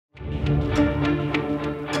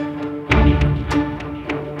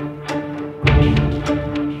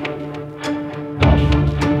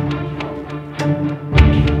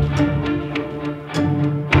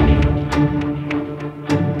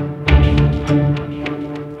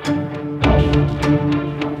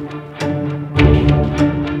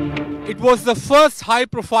was the first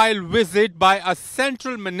high-profile visit by a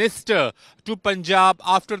central minister to Punjab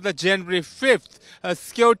after the January 5th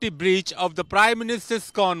security breach of the Prime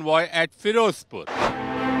Minister's convoy at Firozpur.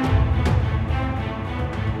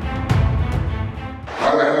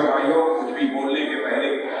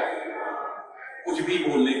 कुछ भी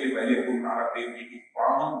बोलने के पहले गुरु नानक देव जी की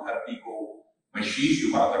पावन धरती को मैं शीश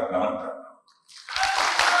झुकाकर नमन करता हूं।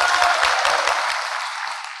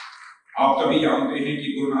 आप सभी जानते हैं कि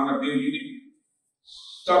गुरु नानक देव जी ने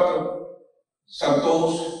सत्य,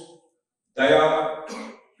 संतोष, दया,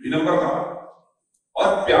 विनम्रता और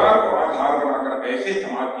प्यार को आधार बनाकर ऐसे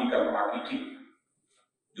समाज की कल्पना की थी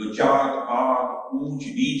जो जात पात ऊंच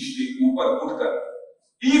नीच से ऊपर उठकर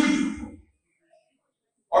एकजुट हो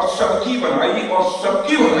और सबकी भलाई और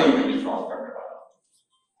सबकी भलाई में विश्वास करने वाला।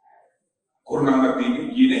 गुरु नानक देव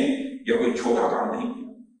जी ने यह कोई छोटा काम नहीं किया।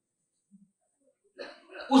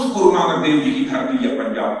 उस गुरु नानक देव जी की धरती यह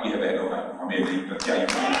पंजाब की है बहनों भाई, हमें नहीं सच्चाई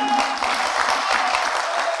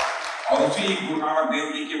और उसी गुरु नानक देव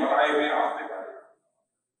जी के बनाए हुए रास्ते पर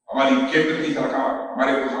हमारी केंद्र की सरकार,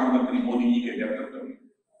 हमारे प्रधानमंत्री मोदी जी के नेतृत्व में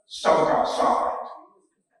सबका साथ,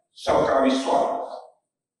 सबका विश्वास,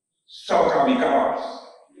 सबका विकास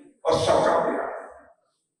और सबका प्यार,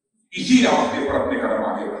 इसी रास्ते पर अपने कदम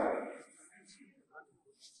आगे बढ़ाए।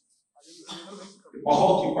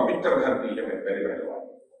 बहुत ही पवित्र धरती है मेरे बहनों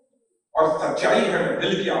और सच्चाई है। मैं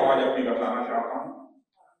दिल की आवाज अपनी बताना चाहता हूं।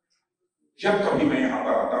 जब कभी मैं यहां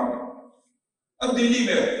पर आता हूं, अब दिल्ली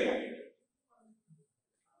में रहते हैं,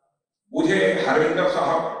 मुझे हरविंदर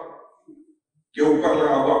साहब के ऊपर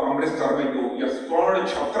लगा हुआ अमृतसर में जो यह स्वर्ण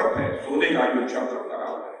छत्र है, सोने का जो छत्र लगा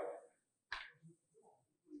हुआ है,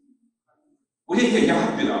 मुझे यह याद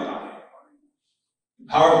दिलाता है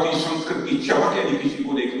भारतीय संस्कृत की चमक। यदि किसी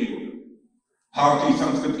को देखनी हो, भारतीय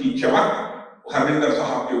संस्कृत की चमक हरविंदर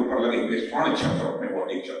साहब के ऊपर लगे हुए स्वर्ण छत्र में वो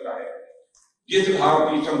देख सकता है। जिस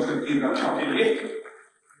भारतीय संस्कृति की रक्षा के लिए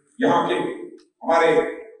यहाँ के हमारे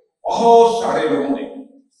बहुत सारे लोगों ने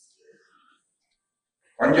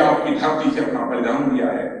पंजाब की धरती से अपना बलिदान दिया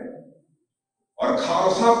है और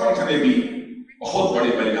खालसा पंथ ने भी बहुत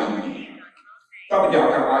बड़े बलिदान दिए, तब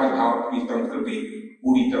जाकर आज भारत की संस्कृति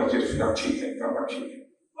पूरी तरह से सुरक्षित है, संरक्षित है।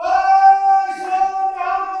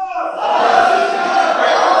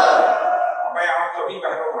 मैं आप सभी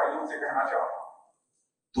बहनों भाइयों से कहना चाहता हूं,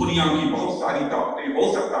 दुनिया की बहुत सारी ताकतें हो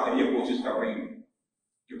सकता है ये कोशिश कर रही हूं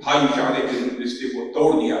कि भाईचारे के रिश्ते को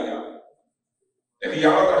तोड़ दिया जाए, लेकिन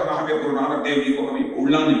याद रखना हमें गुरु नानक देव जी को कभी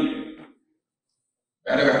भूलना नहीं है।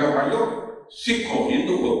 पहले बहनों भाइयों, सिख हो,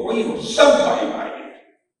 हिंदू हो, कोई हो, सब भाई भाई है,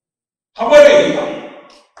 हमारे ही भाई।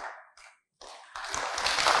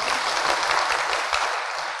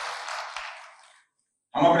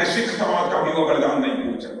 हम अपने सिख समाज का भी वो बलिदान नहीं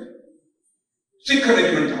भूल सकते। सिख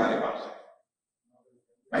रेजिमेंट हमारे पास है।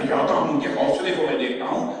 मैं जाता हूं, उनके हौसले को मैं देखता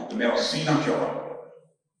हूं तो मेरा सीना चौड़ा।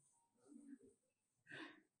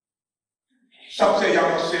 सबसे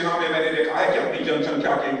ज्यादा सेना में मैंने देखा है कि अपनी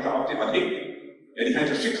जनसंख्या के हिसाब से अधिक यदि है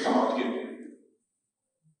तो सिख समाज के लिए,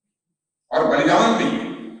 और बलिदान भी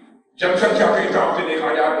जनसंख्या के हिसाब से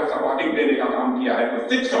देखा जाए तो सर्वाधिक देने का काम किया है तो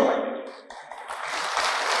सिख समाज ने।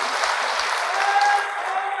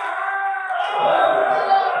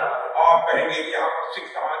 आप कहेंगे कि आप सिख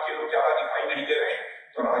समाज के लोग ज्यादा दिखाई नहीं दे रहे,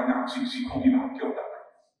 तो राजनाथ सिंह सिखों की बात क्यों कर रहे हैं?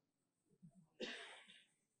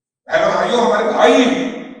 बहनों भाइयों, हमारे भाई हैं।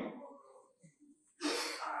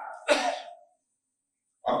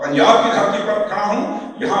 पंजाब की धरती पर खड़ा हूं,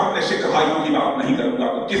 यहां अपने सिख भाइयों की बात नहीं करूंगा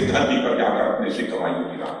तो किस धरती पर जाकर अपने सिख भाइयों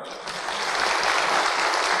की बात?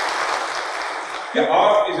 यह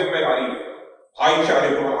आपकी जिम्मेदारी है भाईचारे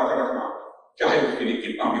को बढ़ाकर रखना, चाहे उसके लिए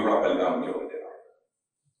कितना भी बड़ा बलिदान क्यों हो जाए।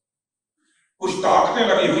 कुछ ताकतें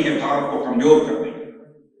लगी हुई है भारत को कमजोर करने की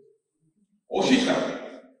कोशिश करते हैं,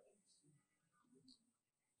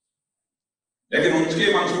 लेकिन उनके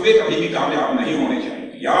मंसूबे कभी भी कामयाब नहीं होने चाहिए।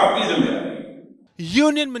 यह आपकी जिम्मेदारी।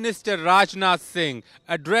 Union Minister Rajnath Singh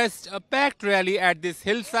addressed a packed rally at this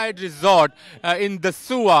hillside resort in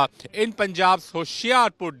Dasuya in Punjab's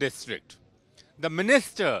Hoshiarpur district. The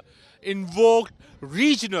minister invoked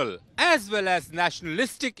regional as well as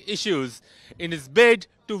nationalistic issues in his bid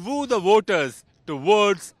to woo the voters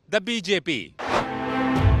towards the BJP.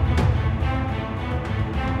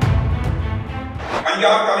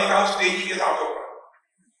 Punjab का विकास तेजी के साथ होगा।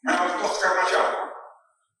 मैं आश्वस्त करना चाहता हूं,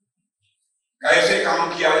 कैसे काम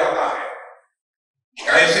किया जाता है,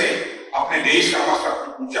 कैसे अपने देश का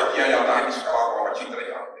मस्तक ऊंचा किया जाता है, इसका आप अच्छी तरह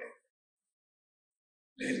जानते हैं।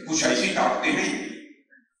 लेकिन कुछ ऐसी ताकतें हैं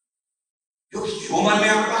जो मन में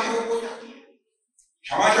आता है वो हो जाती है।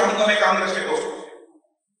 क्षमा चाहूंगा मैं कांग्रेस के दोस्तों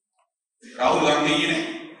से, राहुल गांधी जी ने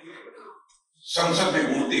संसद में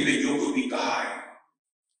बोलते हुए जो कुछ भी कहा है,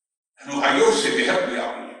 भाइयों से बेहद हुआ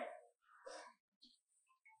हुई है।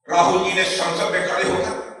 राहुल जी ने संसद में खड़े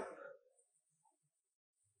होकर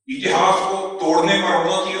इतिहास को तोड़ने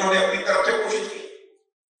मरोड़ने की उन्होंने अपनी तरफ से कोशिश की।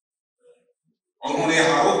 उन्होंने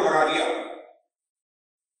आरोप लगा दिया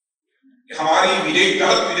कि हमारी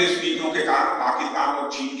गलत विदेश नीतियों के कारण पाकिस्तान और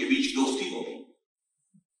चीन के बीच दोस्ती हो गई।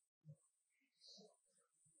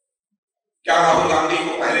 क्या राहुल गांधी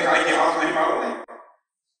को पहले का इतिहास नहीं मालूम है?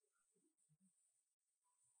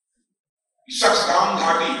 सक्सगाम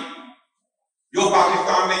घाटी जो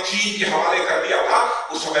पाकिस्तान ने चीन के हवाले कर दिया था,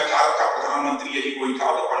 उस समय भारत का प्रधानमंत्री यदि कोई था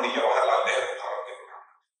तो पंडित जवाहरलाल नेहरू भारत के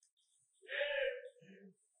प्रधानमंत्री।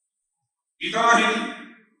 इतना ही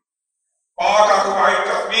पाक ऑक्युपाइड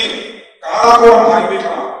कश्मीर काराकोरम हाईवे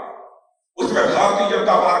था, उसमें भारतीय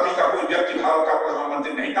जनता पार्टी का कोई व्यक्ति भारत का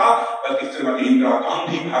प्रधानमंत्री नहीं था, बल्कि श्रीमती इंदिरा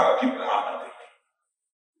गांधी भारत की प्रधानमंत्री थी।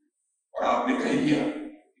 और आपने कह दिया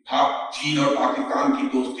चीन और पाकिस्तान की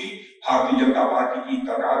दोस्ती भारतीय जनता पार्टी की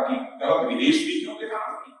सरकार की गलत विदेश नीतियों के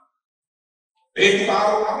कारण थी।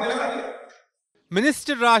 बेतुकारों आपने लगा दिया।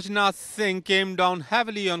 Minister Rajnath Singh came down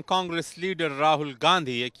heavily on Congress leader Rahul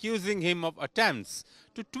Gandhi, accusing him of attempts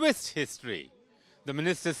to twist history. The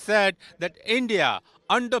minister said that India,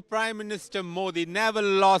 under Prime Minister Modi, never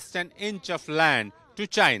lost an inch of land to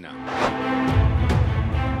China.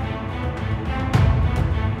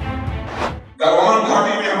 Galwan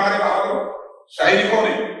घाटी में हमारे बहादुर सैनिकों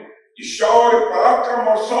ने शौर्य, पराक्रम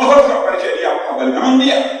और साहस का परिचय दिया, अपना बलिदान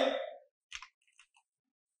दिया,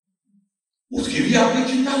 उसकी भी आपने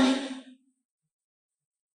चिंता नहीं।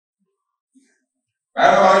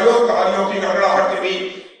 भाइयों, तालियों की गड़गड़ाहट के बीच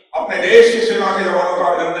अपने देश की सेना के जवानों का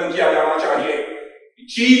अभिनंदन किया जाना चाहिए।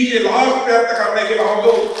 चीन के लाख प्रयत्न करने के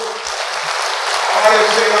बावजूद हमारे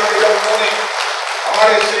सेना के जवानों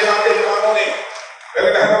ने मेरे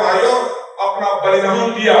बहनों भाइयों अपना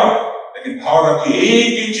बलिदान दिया, लेकिन भारत की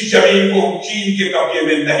 1 इंच जमीन को चीन के कब्जे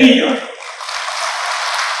में नहीं आया।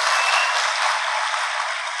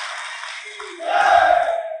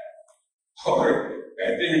 और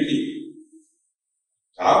कहते हैं कि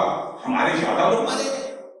साहब हमारे ज्यादा लोग मारे गए,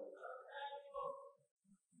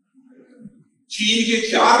 चीन के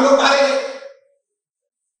 4 लोग मारे गए।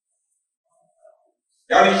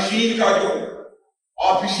 यानी चीन का जो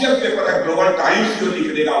ऑफिशियल पेपर है ग्लोबल टाइम्स जो लिख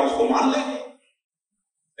देगा उसको मान लेंगे।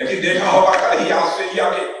 लेकिन देखा होगा कल ही ऑस्ट्रेलिया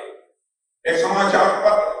के एक समाचार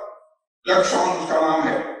पत्र, क्लैक्सॉन उसका नाम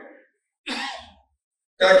है,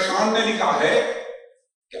 क्लैक्सॉन ने लिखा है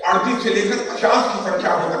कि 38 से लेकर 50 की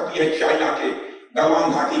संख्या हो सकती है चाइना के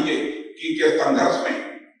गलवान घाटी के संघर्ष में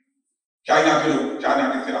चाइना के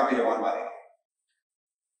सेना के जवान मारे।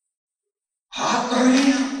 हाथ कर रहे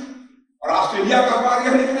हैं और ऑस्ट्रेलिया का अखबार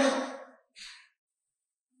यह लिख रहा है।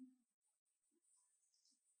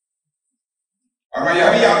 और मैं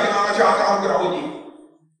यह भी याद दिलाना चाहता हूं कि राहुल जी,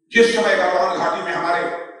 जिस समय गलवान घाटी में हमारे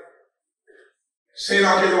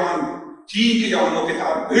सेना के जवान चीन के जवानों के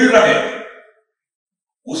साथ भिड़ रहे थे,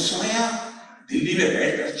 उस समय आप दिल्ली में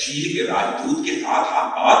बैठकर चीन के राजदूत के साथ आप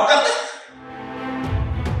बात कर रहे।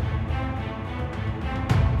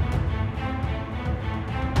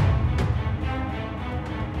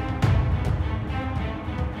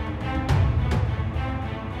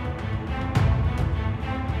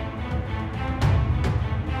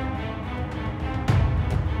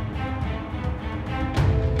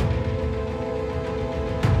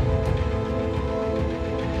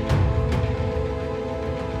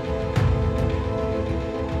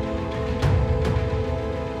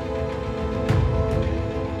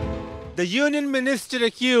 The union minister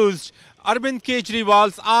accused Arvind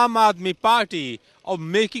Kejriwal's Aam Aadmi Party of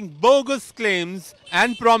making bogus claims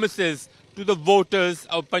and promises to the voters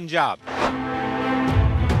of Punjab.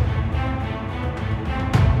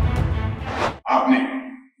 आपने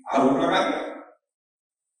आरोप लगा दिया।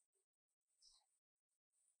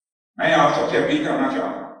 मैं आप सबसे अपील करना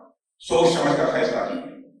चाहता हूं, सोच समझ कर फैसला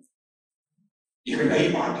कीजिए। एक नई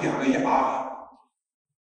पार्टी आ गई है,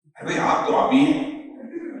 अरे आप तो अभी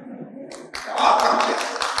आप कहां से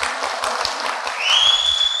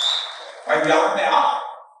पंजाब में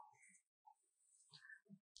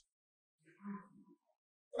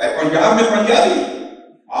पंजाब में पंजाबी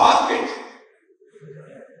आप कैसे,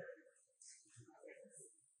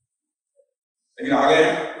 लेकिन आ गए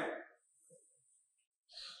हैं।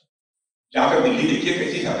 जाकर दिल्ली देखिए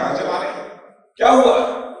कैसी सरकार चला रहे हैं। क्या हुआ?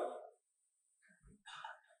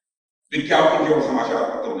 विज्ञापन केवल समाचार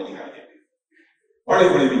पत्रों में दिखाई देते, बड़े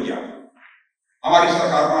बड़े विज्ञापन। हमारी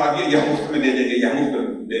सरकार बना दिए, यह मुफ्त में दे देंगे, यह मुफ्त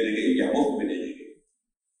में दे देंगे, यह मुफ्त में दे देंगे।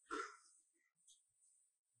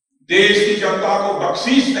 देश की जनता को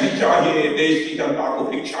बख्शीश नहीं चाहिए, देश की जनता को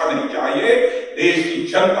भिक्षा नहीं चाहिए, देश की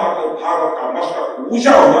जनता को भारत का मस्तक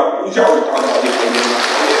ऊंचा उठा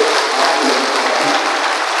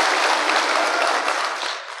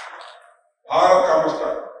भारत का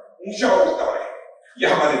मस्तक ऊंचा उठता है, यह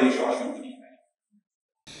हमारे देशवासियों की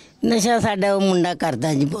है। नशा साडा वो मुंडा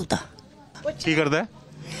करदा जी बहुता की करदा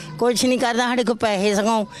कुछ नहीं करता, साढ़े को पैसे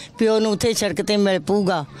सगों प्यो नूं उत्थे सड़क ते मिल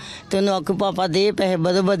पऊगा ते उन्होंने आखू पापा दे पैसे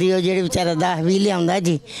बदो बदी जेह्ड़े बेचारा 10-20 लिया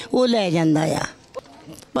जी वो लै जांदा आ।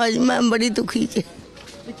 भाजी मैं बड़ी दुखी च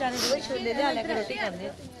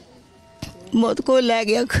बहुत को लै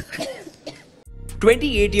गया।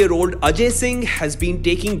 28-year-old Ajay Singh has been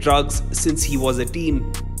taking drugs since he was a teen.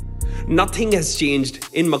 Nothing has changed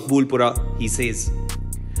in Makbulpura, he says.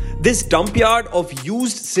 This dump yard of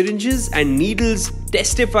used syringes and needles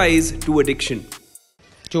testifies to addiction.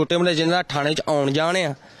 छोटे मुंडे जिन्ना थाने च आउण जाण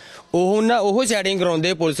आ ओह सैटिंग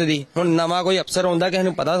कराउंदे पुलिस दी। हुण नवां कोई अफसर आउंदा किसे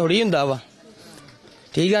नूं पता थोड़ी हुंदा वा,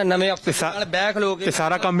 ठीक है। नवें अफसर नाल बैठ खलो के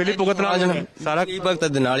सारा काम मिली भुगत नाल सारा भगत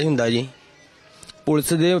दे नाल ही हुंदा जी।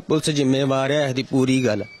 पुलिस जिम्मेवार है इसदी पूरी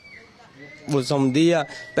गल। पुलिस आउंदी आ,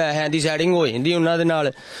 पैसिਆਂ ਦੀ सैटिंग हो जांदी उन्हां दे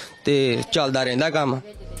नाल ते चलदा रहिंदा काम।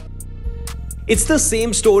 It's the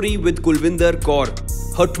same story with Kulvinder Kaur.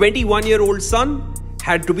 Her 21-year-old son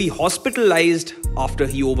had to be hospitalized after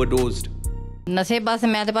he overdosed. नशे बस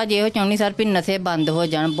मैं तो भाजी ਇਹੋ ਚਾਹੁੰਦੀ ਸਰ ਵੀ ਨਸ਼ੇ ਬੰਦ ਹੋ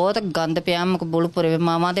ਜਾਣ। ਬਹੁਤ ਗੰਦ ਪਿਆ ਮਕਬੂਲਪੁਰੇ,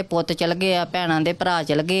 ਮਾਵਾਂ ਦੇ ਪੁੱਤ ਚਲ ਗਏ ਆ, ਭੈਣਾਂ ਦੇ ਭਰਾ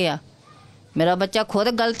ਚਲ ਗਏ ਆ। ਮੇਰਾ ਬੱਚਾ ਖੁਦ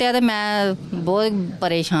ਗਲਤ ਹੈ ਤੇ ਮੈਂ ਬਹੁਤ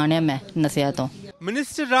ਪਰੇਸ਼ਾਨ ਆ ਮੈਂ ਨਸ਼ਿਆਂ ਤੋਂ।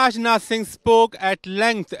 Minister Rajnath Singh spoke at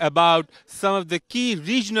length about some of the key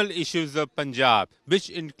regional issues of Punjab, which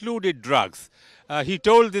included drugs. He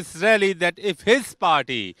told this rally that if his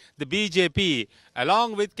party, the BJP,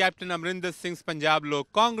 along with Captain Amrinder Singh's Punjab Lok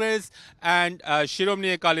Congress and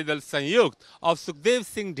Shiromani Akali Dal Sanyukt of Sukhdev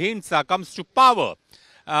Singh Dhindsa comes to power,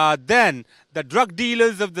 then the drug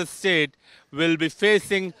dealers of the state will be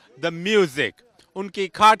facing the music. उनकी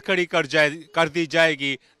खाट खड़ी कर दी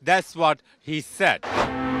जाएगी. That's what he said.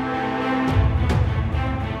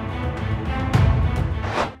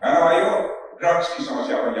 Drugs की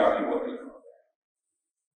समस्या पंजाब की बहुत है।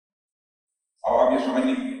 अब आप ये समझ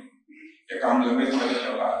लीजिए ये काम लंबे समय से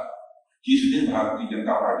चल रहा है। जिस दिन भारतीय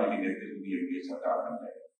जनता पार्टी के नेतृत्व में एनडीए सरकार बन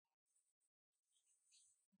जाए,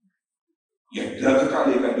 यह ड्रग का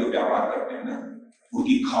लेकर जो व्यापार करते हैं ना,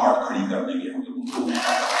 उनकी खाट खड़ी कर देंगे हम लोग।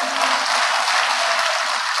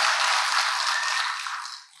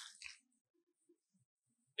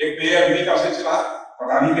 एक बेअदबी का सिलसिला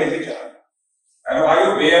पता नहीं कैसे चला। अरे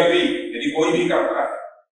भाइयों, बेअदबी यदि कोई भी करता है,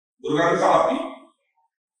 गुरु ग्रंथ साहब की,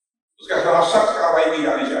 उसके खिलाफ सख्त कार्रवाई की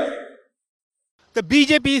जानी चाहिए। The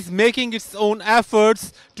BJP is making its own efforts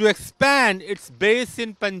to expand its base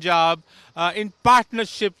in Punjab in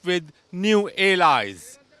partnership with new allies.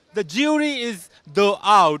 The jury is though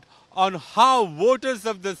out on how voters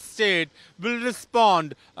of the state will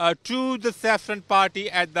respond to the Saffron Party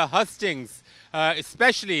at the hustings,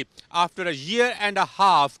 especially after a year and a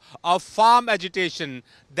half of farm agitation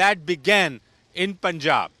that began in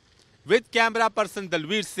Punjab. With camera person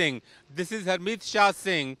Dalveer Singh, this is Harmeet Shah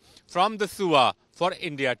Singh from Dasuya for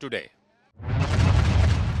India Today.